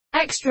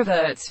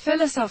Extrovert's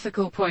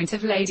philosophical point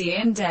of lady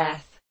in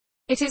death.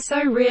 It is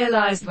so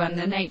realized when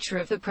the nature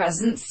of the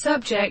present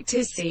subject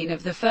is seen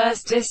of the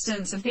first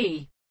distance of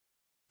the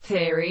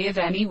theory of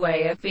any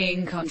way of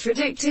being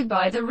contradicted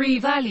by the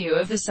re-value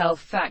of the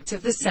self-fact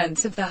of the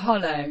sense of the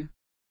hollow,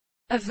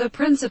 of the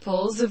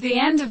principles of the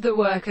end of the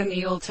work and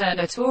the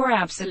alternate or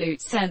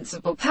absolute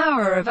sensible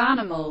power of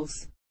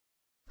animals.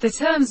 The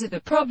terms of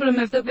the problem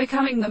of the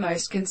becoming the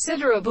most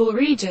considerable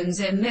regions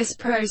in this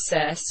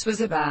process was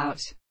about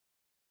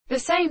the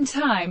same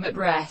time at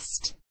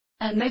rest,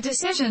 and the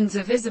decisions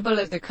are visible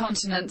of the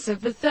continents of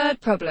the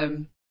third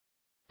problem,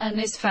 and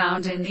is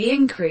found in the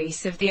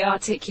increase of the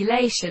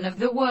articulation of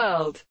the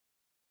world.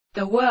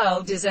 The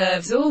world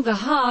deserves all the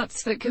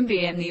hearts that can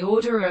be in the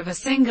order of a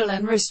single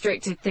and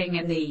restricted thing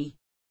in the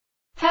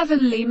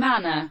heavenly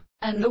manner,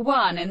 and the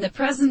one in the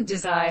present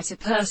desire to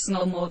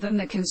personal more than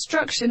the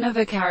construction of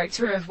a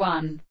character of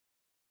one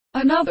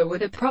another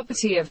with a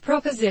property of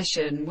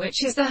proposition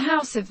which is the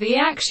house of the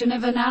action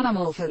of an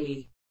animal for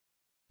the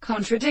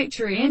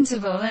contradictory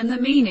interval and the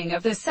meaning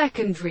of the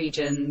second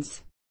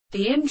regions.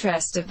 The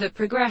interest of the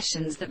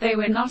progressions that they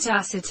were not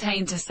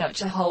ascertained to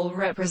such a whole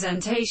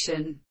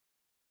representation.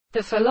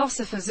 The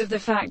philosophers of the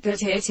fact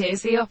that it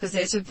is the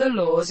opposite of the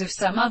laws of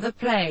some other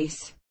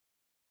place,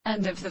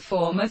 and of the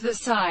form of the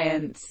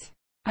science,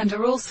 and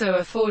are also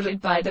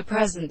afforded by the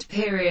present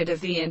period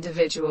of the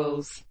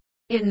individuals.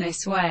 In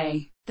this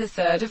way, the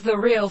third of the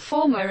real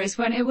former is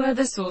when it were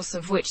the source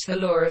of which the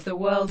law of the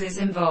world is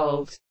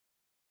involved,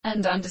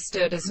 and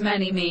understood as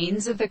many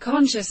means of the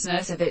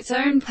consciousness of its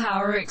own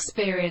power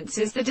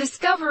experiences the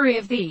discovery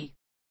of the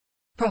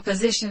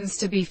propositions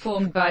to be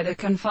formed by the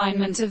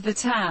confinement of the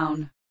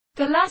town.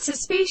 The latter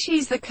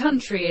species the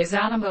country is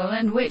animal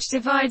and which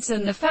divides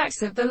and the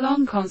facts of the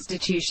long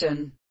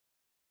constitution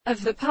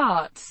of the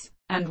parts,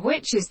 and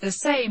which is the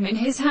same in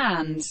his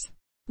hands,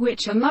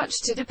 which are much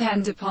to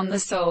depend upon the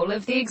soul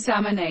of the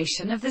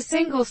examination of the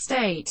single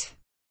state,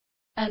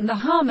 and the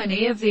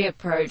harmony of the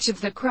approach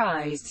of the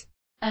cries,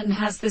 and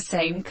has the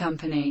same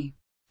company.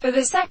 For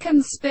the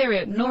second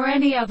spirit nor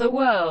any other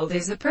world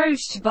is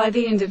approached by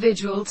the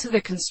individual to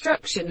the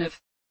construction of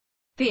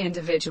the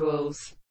individuals.